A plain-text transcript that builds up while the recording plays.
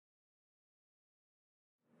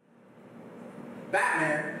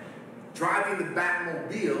Batman, driving the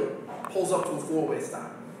Batmobile, pulls up to a four-way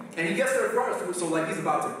stop. And he gets there first, so like he's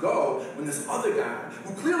about to go, when this other guy,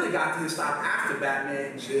 who clearly got to his stop after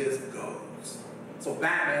Batman, just goes. So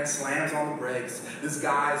Batman slams on the brakes, this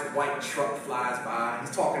guy's white truck flies by,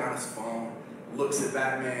 he's talking on his phone, looks at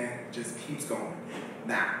Batman, just keeps going.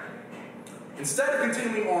 Now, instead of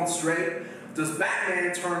continuing on straight, does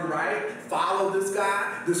Batman turn right, follow this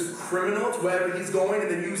guy, this criminal, to wherever he's going,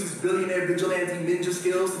 and then use his billionaire vigilante ninja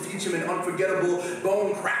skills to teach him an unforgettable,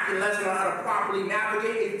 bone-cracking lesson on how to properly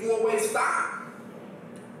navigate a four-way stop?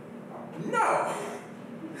 No.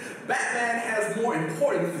 Batman has more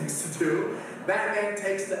important things to do. Batman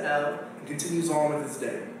takes the L and continues on with his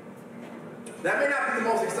day. That may not be the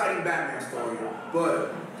most exciting Batman story,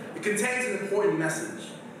 but it contains an important message.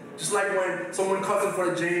 Just like when someone cuts in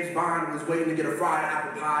front of James Bond who was waiting to get a fried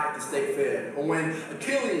apple pie at the state fair. Or when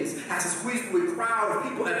Achilles has to squeeze through a crowd of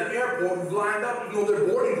people at the airport who've lined up even though their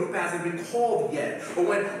boarding group hasn't been called yet. Or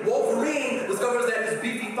when Wolverine discovers that his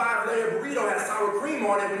beefy 5-layer burrito has sour cream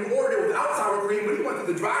on it when he ordered it without sour cream, but he went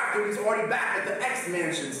through the drive-thru, he's already back at the X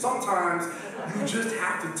Mansion. Sometimes you just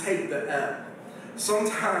have to take the L.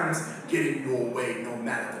 Sometimes getting your way, no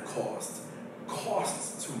matter the cost,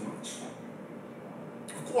 costs too much.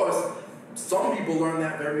 Of course, some people learn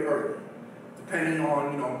that very early. Depending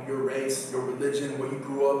on, your race, your religion, where you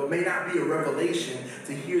grew up, it may not be a revelation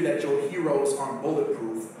to hear that your heroes aren't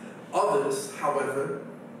bulletproof. Others, however,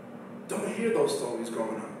 don't hear those stories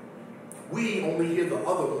growing up. We only hear the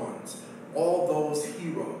other ones, all those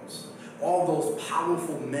heroes, all those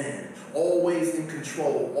powerful men, always in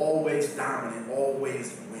control, always dominant,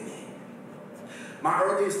 always winning. My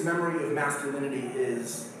earliest memory of masculinity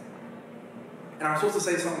is, and I'm supposed to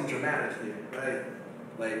say something dramatic here, right?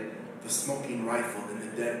 Like the smoking rifle and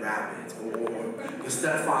the dead rabbit, or the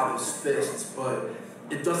stepfather's fists, but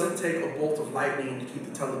it doesn't take a bolt of lightning to keep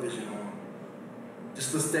the television on.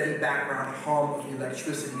 Just the steady background hum of the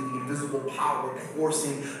electricity, the invisible power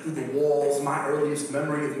coursing through the walls. My earliest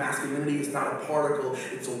memory of masculinity is not a particle,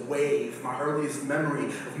 it's a wave. My earliest memory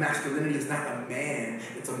of masculinity is not a man,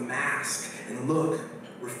 it's a mask. And look,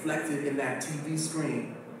 reflected in that TV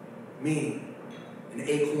screen, me, an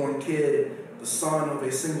acorn kid, the son of a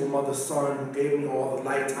single mother's son who gave me all the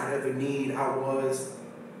light I ever need. I was,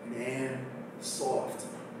 man, soft,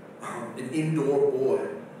 an indoor boy.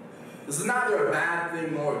 This is neither a bad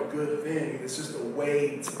thing nor a good thing. It's just a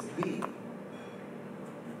way to be.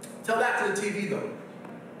 Tell that to the TV though.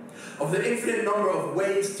 Of the infinite number of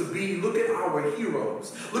ways to be, look at our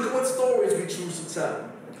heroes. Look at what stories we choose to tell.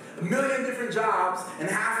 1 million different jobs, and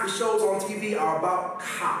half the shows on TV are about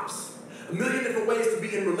cops. 1 million different ways to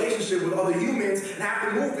be in relationship with other humans, and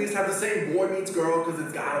half the movies have the same boy meets girl because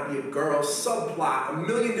it's gotta be a girl subplot. 1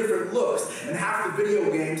 million different looks, and half the video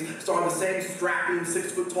games star the same strapping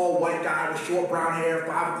 6-foot-tall white guy with short brown hair,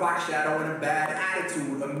 5 o'clock shadow, and a bad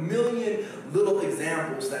attitude. 1 million little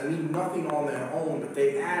examples that mean nothing on their own, but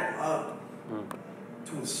they add up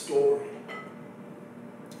to a story.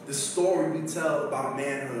 The story we tell about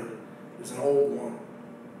manhood is an old one,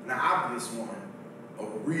 an obvious one. A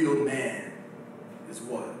real man is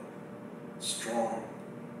what? Strong,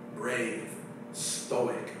 brave,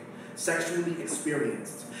 stoic, sexually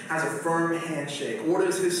experienced, has a firm handshake,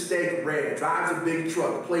 orders his steak rare, drives a big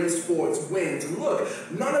truck, plays sports, wins. And look,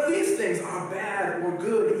 none of these things are bad or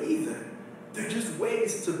good either. They're just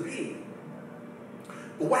ways to be.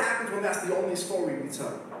 But what happens when that's the only story we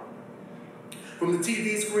tell? From the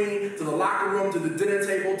TV screen, to the locker room, to the dinner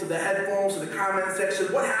table, to the headphones, to the comment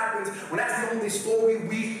section, what happens when that's the only story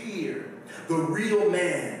we hear? The real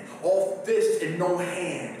man, all fist and no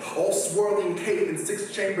hand, all swirling cape and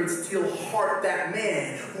 6-chambered steel heart, that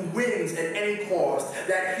man who wins at any cost,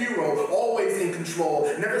 that hero, always in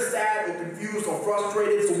control, never sad or confused or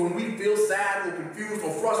frustrated, so when we feel sad or confused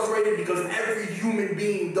or frustrated, because every human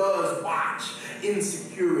being does, watch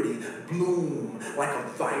insecurity bloom like a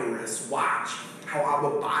virus. Watch how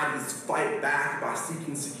our bodies fight back by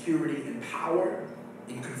seeking security and power,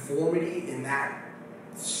 in conformity in that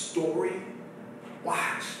story.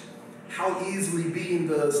 Watch how easily being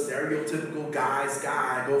the stereotypical guy's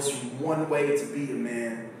guy goes from one way to be a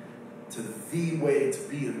man to the way to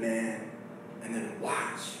be a man, and then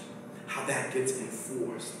watch how that gets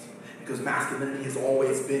enforced. Because masculinity has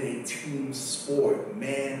always been a team sport.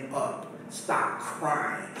 Man up. Stop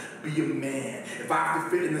crying. Be a man. If I have to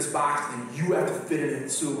fit in this box, then you have to fit in it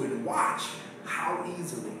too. And watch how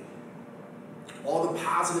easily all the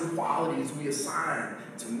positive qualities we assign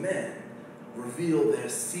to men reveal their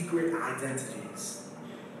secret identities.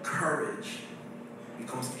 Courage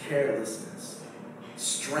becomes carelessness.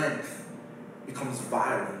 Strength becomes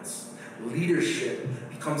violence. Leadership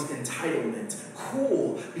becomes entitlement.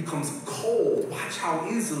 Cool becomes cold. Watch how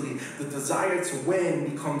easily the desire to win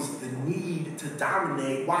becomes the need to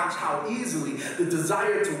dominate. Watch how easily the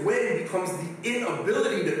desire to win becomes the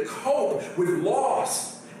inability to cope with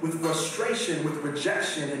loss, with frustration, with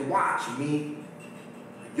rejection. And watch me,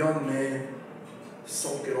 a young man,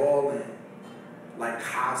 soak it all in like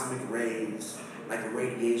cosmic rays, like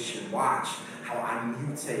radiation. Watch how I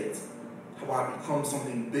mutate, how I become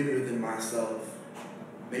something bigger than myself,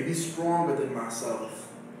 maybe stronger than myself,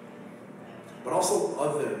 but also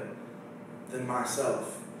other than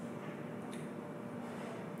myself.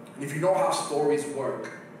 And if you know how stories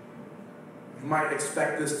work, you might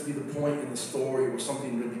expect this to be the point in the story where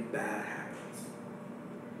something really bad happens.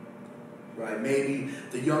 Right? Maybe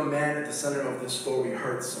the young man at the center of this story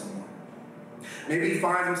hurts someone. Maybe he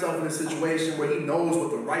finds himself in a situation where he knows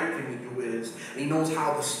what the right thing to do is, and he knows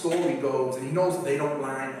how the story goes, and he knows that they don't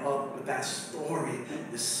line up, but that story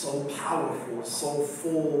is so powerful, so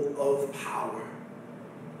full of power.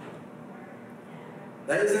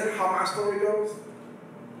 That isn't how my story goes.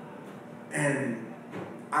 And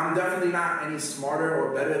I'm definitely not any smarter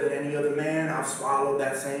or better than any other man. I've swallowed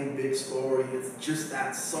that same big story. It's just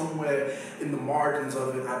that somewhere in the margins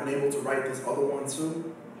of it, I've been able to write this other one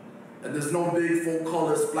too. And there's no big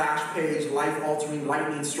full-color splash page, life-altering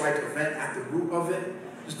lightning strike event at the root of it.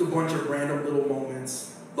 Just a bunch of random little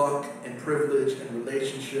moments, luck and privilege and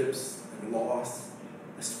relationships and loss,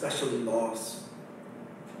 especially loss.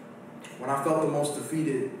 When I felt the most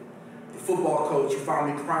defeated, the football coach who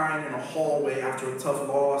found me crying in a hallway after a tough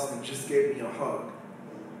loss and just gave me a hug.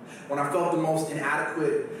 When I felt the most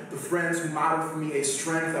inadequate, the friends who modeled for me a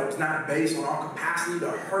strength that was not based on our capacity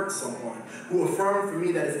to hurt someone, who affirmed for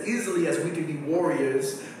me that as easily as we can be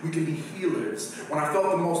warriors, we can be healers. When I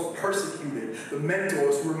felt the most persecuted, the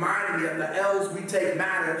mentors who reminded me that the L's we take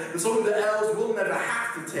matter, but so do the L's we'll never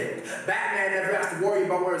have to take. Batman never has to worry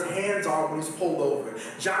about where his hands are when he's pulled over.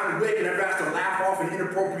 John Wick never has to laugh off an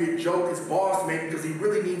inappropriate joke his boss made because he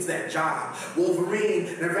really needs that job. Wolverine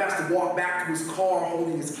never has to walk back to his car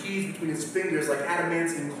holding his keys between his fingers like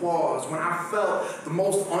adamantium claws. When I felt the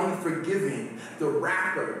most unforgiving, the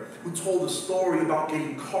rapper who told a story about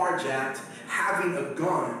getting carjacked, having a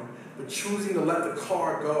gun, but choosing to let the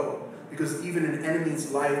car go because even an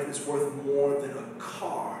enemy's life is worth more than a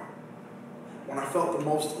car. When I felt the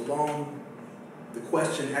most alone, the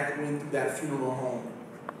question echoing through that funeral home,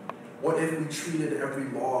 what if we treated every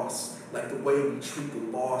loss like the way we treat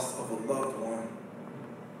the loss of a loved one?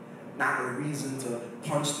 Not a reason to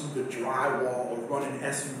punch through the drywall or run an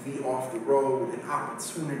SUV off the road, an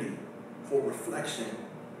opportunity for reflection,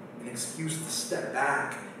 an excuse to step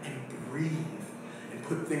back and breathe and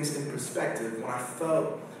put things in perspective. When I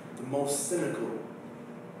felt the most cynical,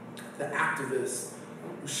 the activists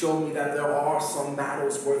who showed me that there are some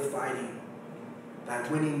battles worth fighting, that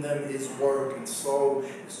winning them is work, and so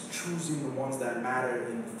is choosing the ones that matter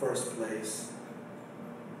in the first place.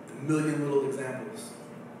 The million little examples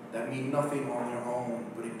that mean nothing on their own,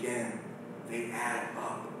 but again, they add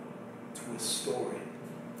up to a story.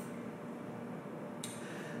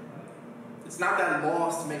 It's not that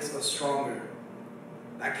loss makes us stronger.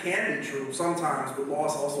 That can be true sometimes, but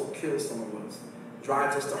loss also kills some of us,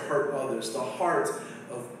 drives us to hurt others. The heart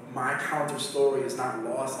of my counter story is not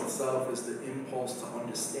loss itself, it's the impulse to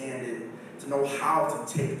understand it, to know how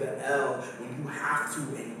to take the L when you have to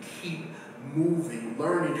and keep moving,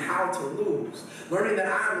 learning how to lose, learning that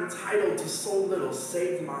I'm entitled to so little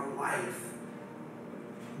saved my life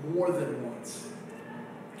more than once.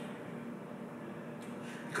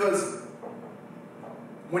 Because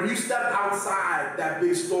when you step outside that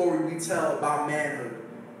big story we tell about manhood,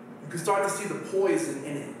 you can start to see the poison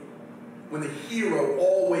in it. When the hero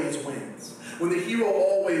always wins. When the hero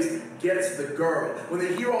always gets the girl. When the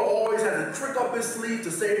hero always has a trick up his sleeve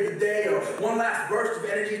to save the day or one last burst of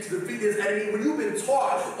energy to defeat his enemy. When you've been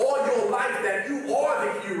taught all your life that you are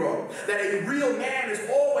the hero, that a real man is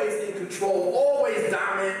always in control, always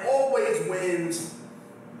dominant, always wins,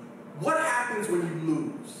 what happens when you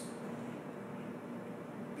lose?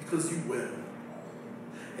 Because you will.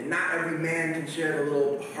 And not every man can share the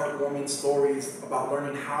little heartwarming stories about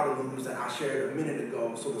learning how to lose that I shared a minute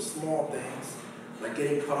ago. So the small things, like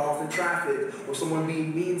getting cut off in traffic or someone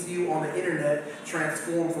being mean to you on the internet,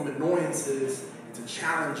 transform from annoyances into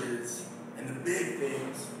challenges. And the big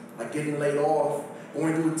things, like getting laid off,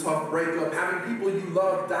 going through a tough breakup, having people you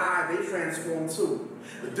love die, they transform too.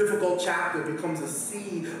 The difficult chapter becomes a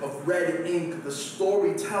sea of red ink. The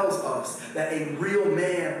story tells us that a real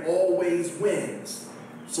man always wins.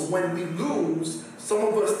 So when we lose, some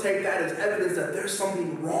of us take that as evidence that there's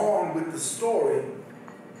something wrong with the story.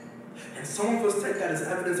 And some of us take that as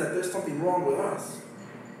evidence that there's something wrong with us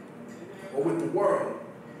or with the world.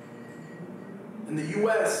 In the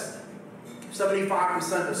US,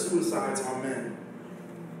 75% of suicides are men.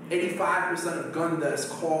 85% of gun deaths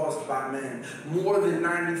caused by men. More than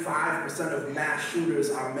 95% of mass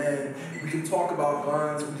shooters are men. We can talk about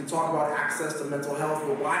guns, we can talk about access to mental health,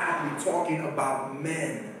 but why aren't we talking about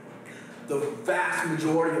men? The vast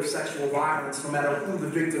majority of sexual violence, no matter who the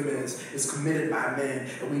victim is committed by men.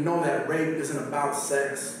 And we know that rape isn't about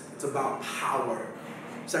sex, it's about power.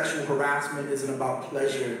 Sexual harassment isn't about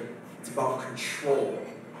pleasure, it's about control.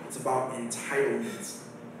 It's about entitlement.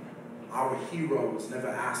 Our heroes never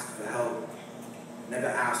asked for help, never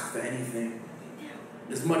asked for anything.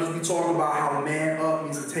 As much as we talk about how man up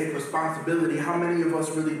means to take responsibility, how many of us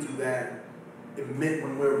really do that? Admit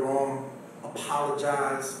when we're wrong,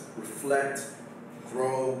 apologize, reflect,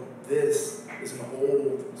 grow. This is an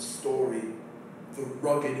old story. The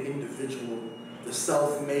rugged individual, the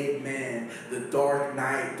self-made man, the Dark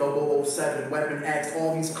Knight, 007, Weapon X,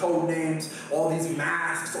 all these code names, all these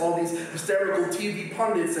masks, all these hysterical TV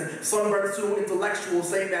pundits and sunburned pseudo intellectuals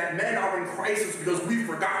saying that men are in crisis because we've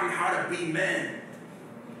forgotten how to be men.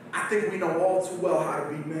 I think we know all too well how to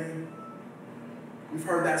be men. We've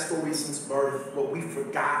heard that story since birth. What we've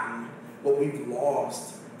forgotten, what we've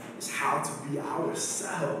lost, is how to be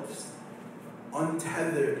ourselves.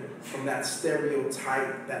 Untethered from that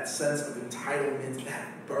stereotype, that sense of entitlement,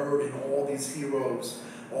 that burden, all these heroes,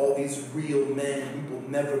 all these real men we will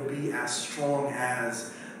never be as strong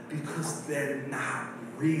as because they're not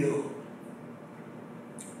real.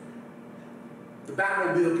 The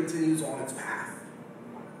Batmobile continues on its path.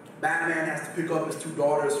 Batman has to pick up his 2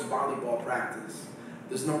 daughters from volleyball practice.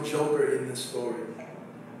 There's no Joker in this story.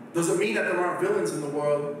 Doesn't mean that there aren't villains in the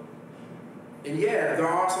world. And yeah, there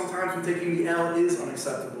are some times when taking the L is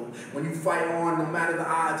unacceptable. When you fight on, no matter the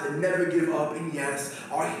odds, and never give up. And yes,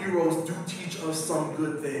 our heroes do teach us some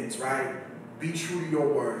good things, right? Be true to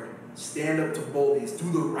your word. Stand up to bullies.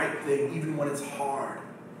 Do the right thing, even when it's hard.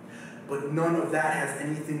 But none of that has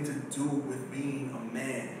anything to do with being a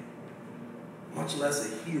man, much less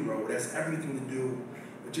a hero. It has everything to do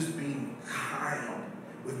with just being kind,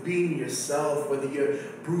 with being yourself, whether you're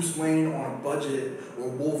Bruce Wayne on a budget or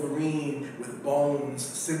Wolverine with bones,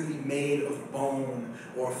 simply made of bone,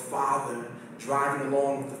 or a father driving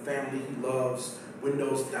along with the family he loves,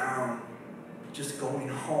 windows down, just going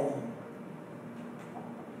home.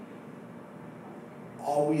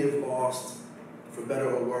 All we have lost, for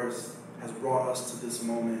better or worse, has brought us to this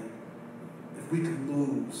moment. If we could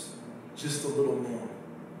lose just a little more,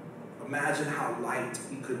 imagine how light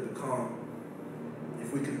we could become.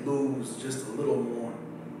 If we could lose just a little more,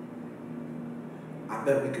 I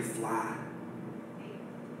bet we could fly.